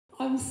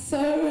I'm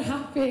so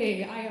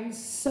happy. I am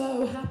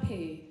so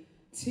happy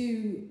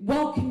to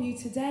welcome you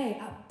today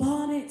at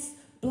Barnet's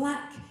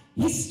Black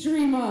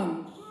History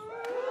Month.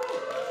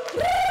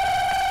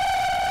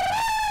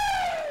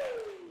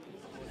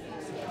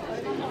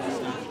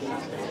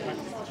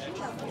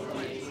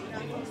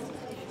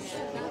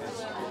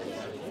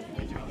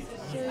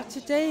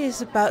 Today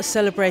is about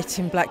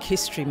celebrating Black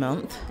History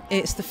Month.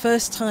 It's the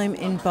first time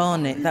in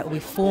Barnet that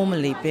we've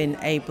formally been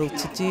able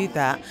to do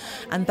that,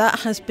 and that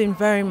has been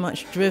very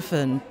much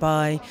driven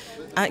by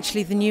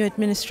actually the new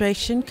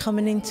administration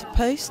coming into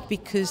post,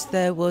 because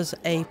there was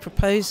a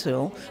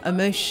proposal, a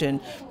motion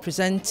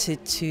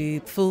presented to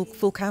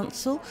full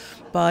council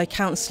by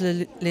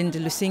Councillor Linda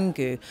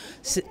Lusingu,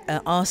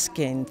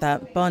 asking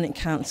that Barnet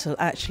Council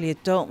actually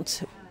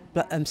adopt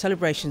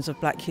celebrations of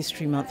Black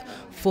History Month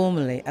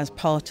formally as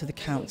part of the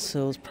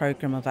Council's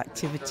programme of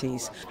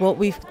activities. What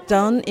we've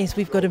done is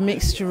we've got a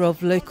mixture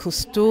of local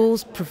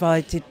stalls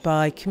provided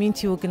by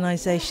community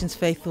organisations,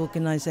 faith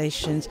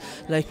organisations,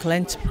 local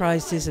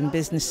enterprises and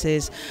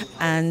businesses,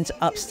 and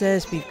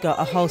upstairs we've got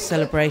a whole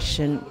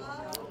celebration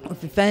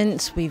of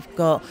events. We've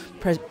got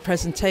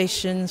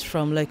presentations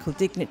from local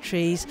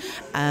dignitaries,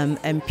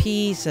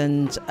 MPs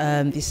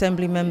and the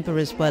Assembly member,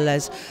 as well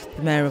as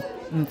the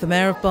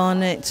Mayor of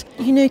Barnet.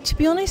 You know, to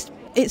be honest,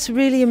 it's a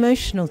really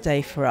emotional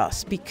day for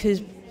us,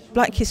 because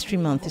Black History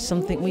Month is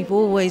something we've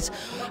always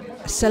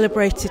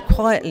celebrated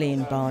quietly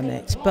in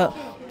Barnet, but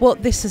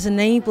what this has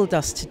enabled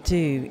us to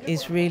do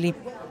is really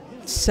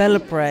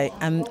celebrate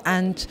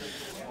and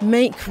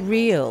make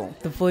real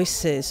the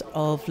voices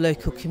of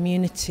local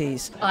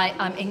communities.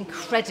 I'm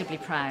incredibly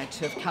proud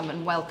to have come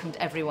and welcomed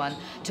everyone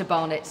to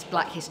Barnet's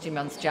Black History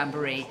Month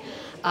Jamboree.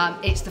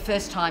 It's the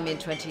first time in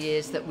 20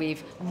 years that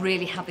we've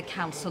really had the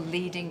council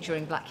leading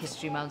during Black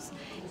History Month.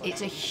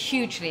 It's a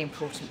hugely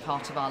important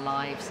part of our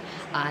lives,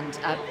 and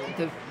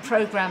the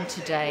programme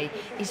today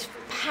is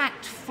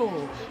packed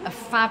full of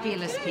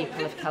fabulous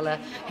people of colour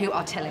who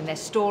are telling their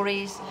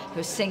stories,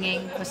 who are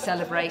singing, who are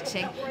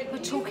celebrating, who are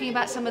talking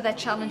about some of their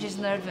challenges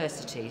and their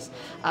adversities.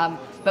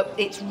 But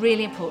it's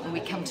really important we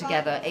come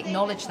together,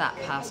 acknowledge that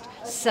past,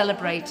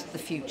 celebrate the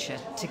future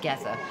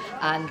together,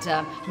 and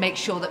make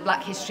sure that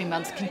Black History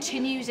Month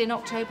continues in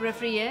October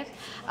every year,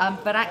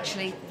 but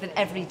actually that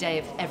every day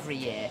of every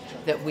year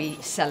that we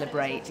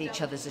celebrate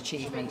each other's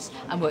achievements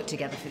and work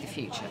together for the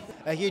future.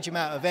 A huge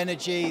amount of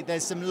energy.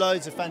 There's some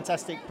loads of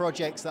fantastic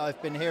projects that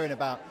I've been hearing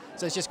about,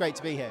 so it's just great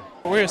to be here.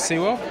 We're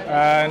Seawolf,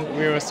 and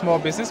we're a small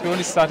business. We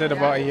only started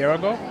about a year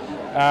ago,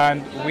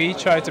 and we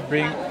try to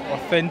bring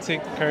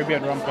authentic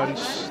Caribbean rum punch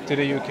to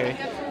the UK,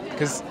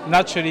 because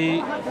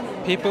naturally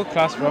people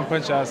class rum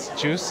punch as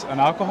juice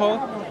and alcohol,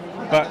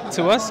 but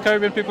to us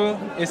Caribbean people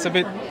it's a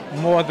bit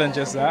more than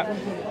just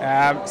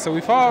that. So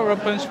with our rum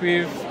punch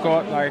we've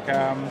got like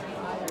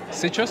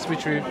citrus,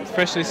 which we've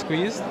freshly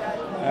squeezed.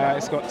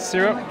 It's got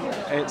syrup,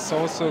 it's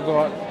also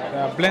got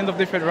a blend of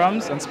different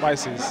rums and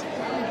spices,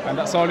 and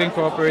that's all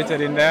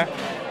incorporated in there,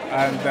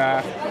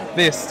 and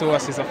this to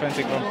us is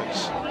authentic rum punch.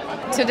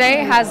 Today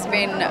has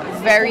been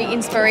very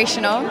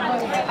inspirational.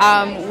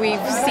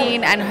 We've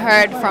seen and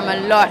heard from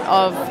a lot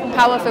of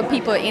powerful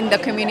people in the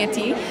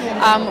community,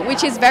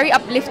 which is very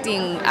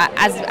uplifting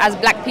as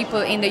Black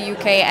people in the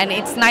UK, and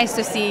it's nice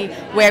to see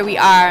where we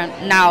are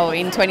now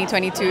in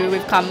 2022.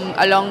 We've come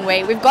a long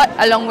way. We've got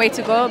a long way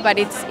to go, but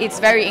it's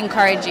very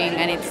encouraging,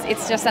 and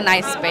it's just a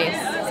nice space.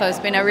 So it's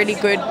been a really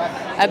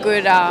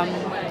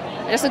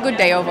just a good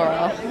day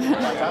overall.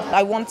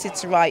 I wanted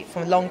to write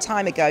from a long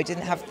time ago,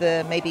 didn't have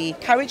the maybe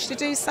courage to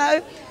do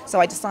so. So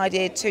I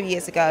decided 2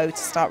 years ago to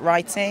start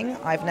writing.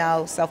 I've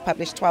now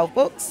self-published 12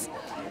 books.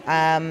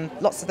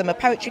 Lots of them are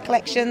poetry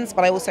collections,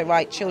 but I also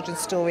write children's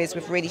stories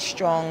with really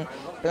strong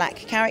Black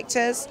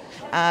characters,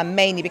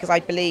 mainly because I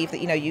believe that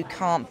you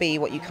can't be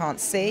what you can't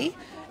see.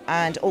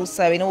 And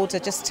also in order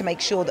just to make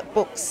sure that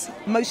books,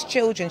 most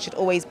children should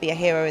always be a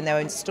hero in their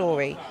own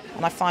story.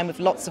 And I find with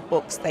lots of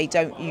books they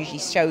don't usually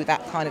show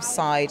that kind of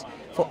side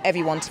for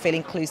everyone to feel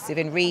inclusive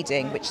in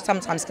reading, which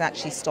sometimes can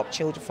actually stop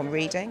children from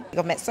reading.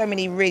 I've met so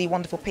many really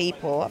wonderful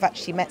people. I've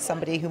actually met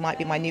somebody who might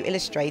be my new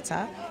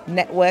illustrator,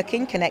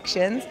 networking,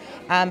 connections,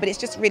 but it's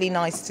just really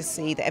nice to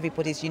see that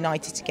everybody's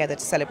united together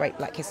to celebrate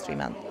Black History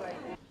Month.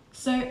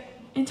 So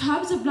in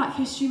terms of Black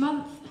History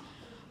Month,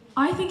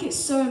 I think it's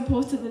so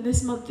important that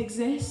this month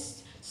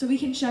exists so we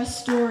can share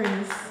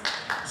stories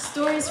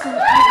from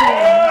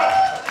everyone,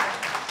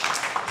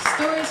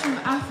 stories from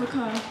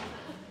Africa,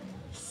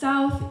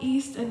 South,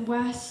 East and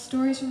West,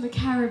 stories from the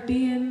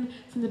Caribbean,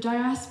 from the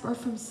diaspora,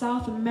 from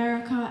South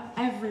America,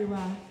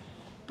 everywhere,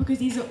 because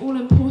these are all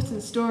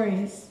important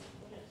stories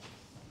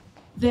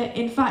that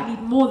in fact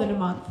need more than a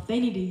month. They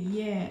need a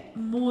year,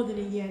 more than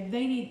a year.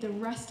 They need the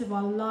rest of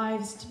our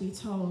lives to be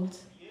told.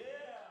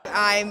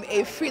 I'm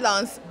a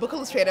freelance book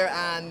illustrator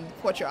and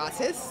portrait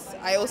artist.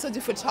 I also do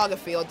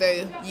photography,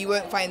 although you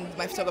won't find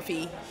my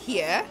photography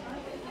here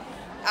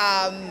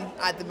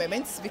at the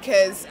moment,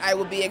 because I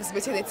will be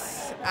exhibiting it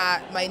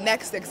at my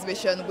next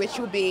exhibition, which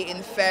will be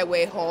in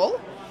Fairway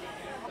Hall.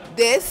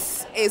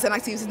 This is an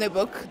activity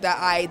notebook that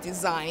I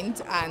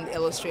designed and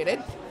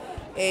illustrated.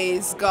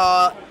 It's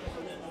got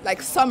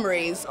like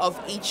summaries of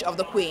each of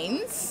the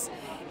queens.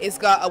 It's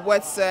got a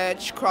word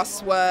search,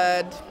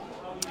 crossword,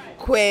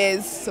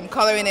 quiz, some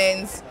colouring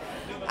ins,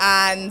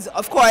 and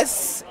of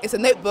course it's a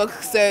notebook,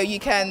 so you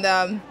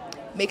can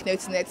make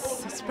notes in it.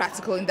 It's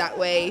practical in that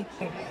way.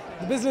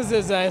 The business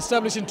is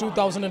established in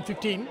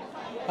 2015.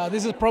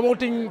 This is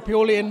promoting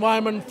purely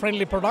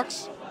environment-friendly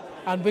products,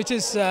 and which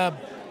is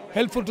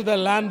helpful to the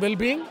land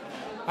well-being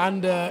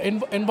and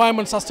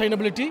environment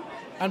sustainability,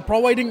 and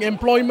providing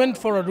employment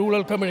for a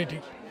rural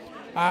community.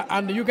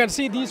 And you can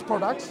see these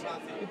products.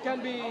 It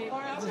can be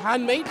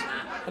handmade,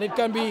 and it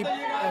can be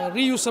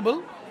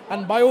reusable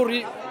and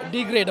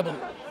biodegradable.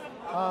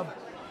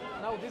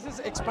 Now this is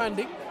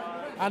expanding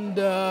and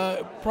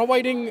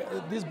providing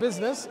this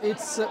business.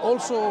 It's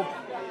also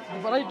a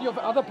variety of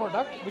other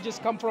products which has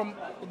come from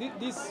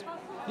these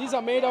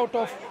are made out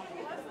of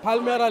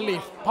palmyra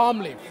leaf, palm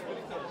leaf,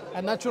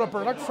 a natural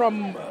product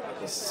from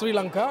Sri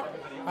Lanka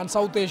and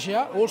South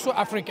Asia, also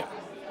Africa.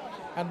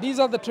 And these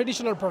are the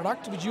traditional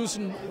products which used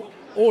in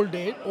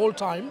old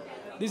time.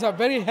 These are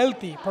very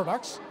healthy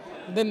products.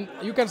 And then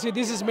you can see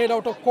this is made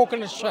out of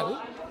coconut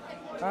shell.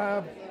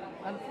 And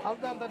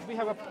other than that, we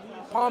have a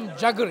palm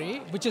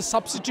jaggery, which is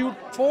substitute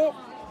for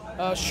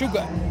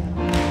sugar.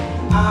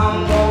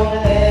 I'm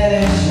gonna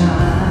let it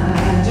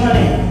shine,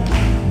 Johnny.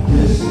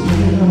 This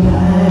little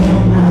light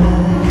of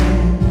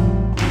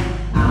mine.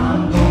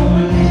 I'm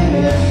gonna let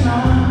it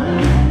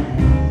shine.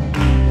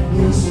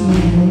 This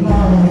little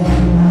light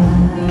of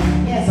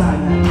mine. Yes, I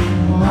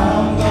know.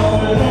 I'm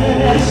gonna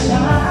let it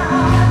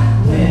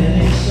shine.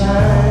 Let it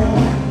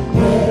shine.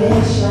 Let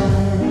it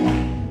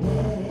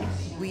shine.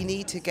 We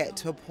need to get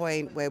to a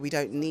point where we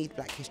don't need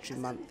Black History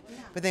Month.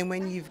 But then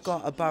when you've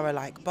got a borough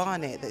like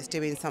Barnet that's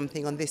doing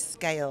something on this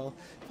scale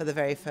for the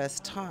very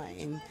first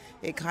time,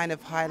 it kind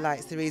of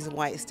highlights the reason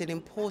why it's still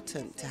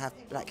important to have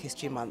Black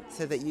History Month,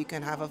 so that you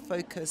can have a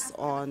focus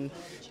on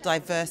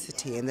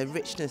diversity and the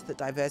richness that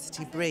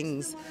diversity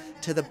brings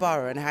to the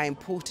borough, and how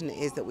important it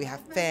is that we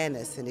have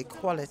fairness and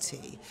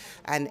equality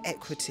and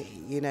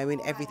equity, you know, in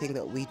everything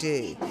that we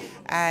do.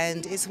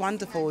 And it's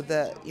wonderful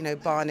that, you know,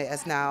 Barnet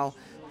has now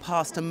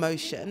passed a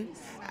motion,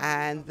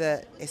 and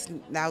that it's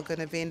now going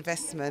to be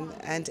investment,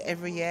 and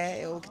every year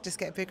it will just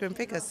get bigger and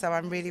bigger. So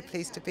I'm really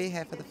pleased to be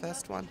here for the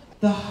first one.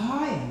 The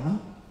higher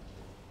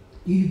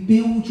you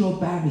build your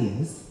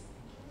barriers,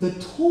 the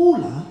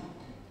taller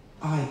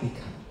I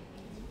become.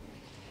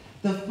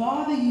 The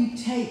farther you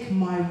take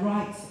my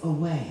rights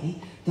away,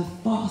 the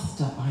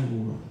faster I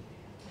will run.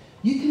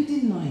 You can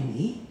deny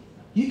me,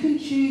 you can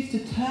choose to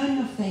turn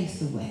your face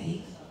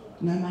away,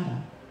 no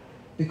matter,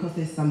 because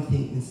there's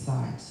something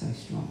inside so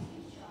strong.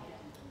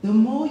 The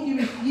more you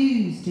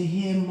refuse to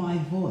hear my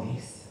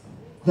voice,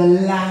 the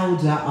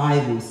louder I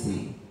will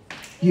sing.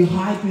 You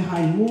hide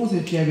behind walls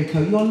of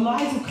Jericho, your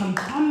lies will come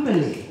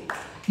tumbling.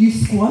 You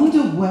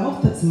squander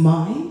wealth that's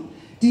mine,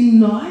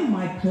 deny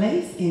my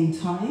place in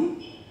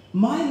time.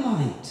 My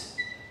light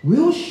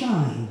will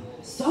shine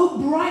so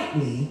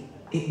brightly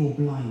it will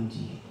blind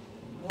you.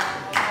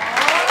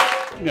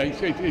 You know,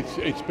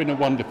 it's been a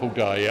wonderful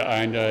day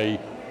and a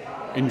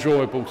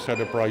enjoyable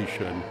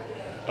celebration.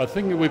 I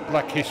think with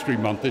Black History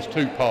Month there's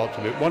two parts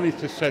of it. One is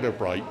to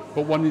celebrate,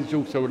 but one is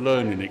also a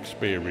learning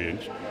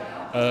experience.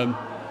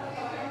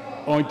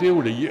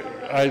 Ideally,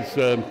 as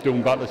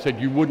Dawn Butler said,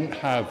 you wouldn't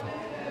have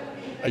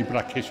a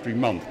Black History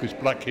Month because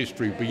Black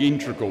history would be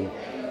integral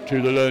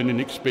to the learning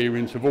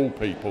experience of all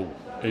people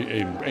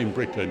in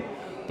Britain.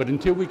 But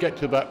until we get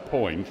to that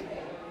point,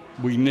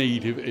 we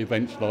need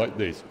events like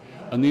this.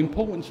 And the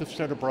importance of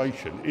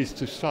celebration is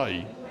to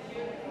say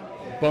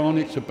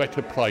Barnet's a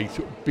better place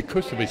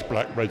because of its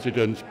black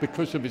residents,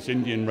 because of its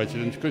Indian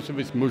residents, because of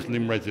its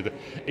Muslim residents.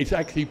 It's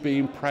actually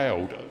being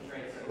proud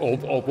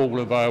of all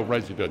of our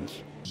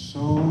residents. So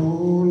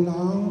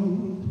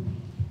long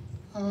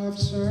I've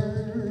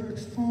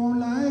searched for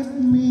life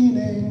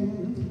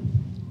meaning,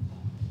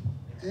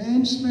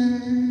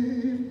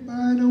 enslaved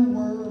by the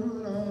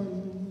world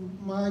on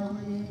my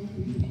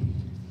greed.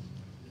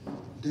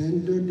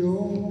 Then the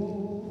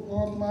door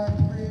of my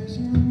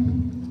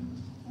prison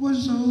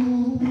was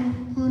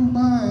opened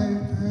by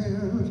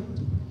prayer.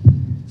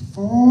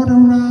 For the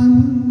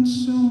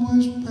ransom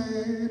was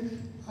paid,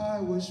 I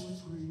was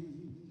free.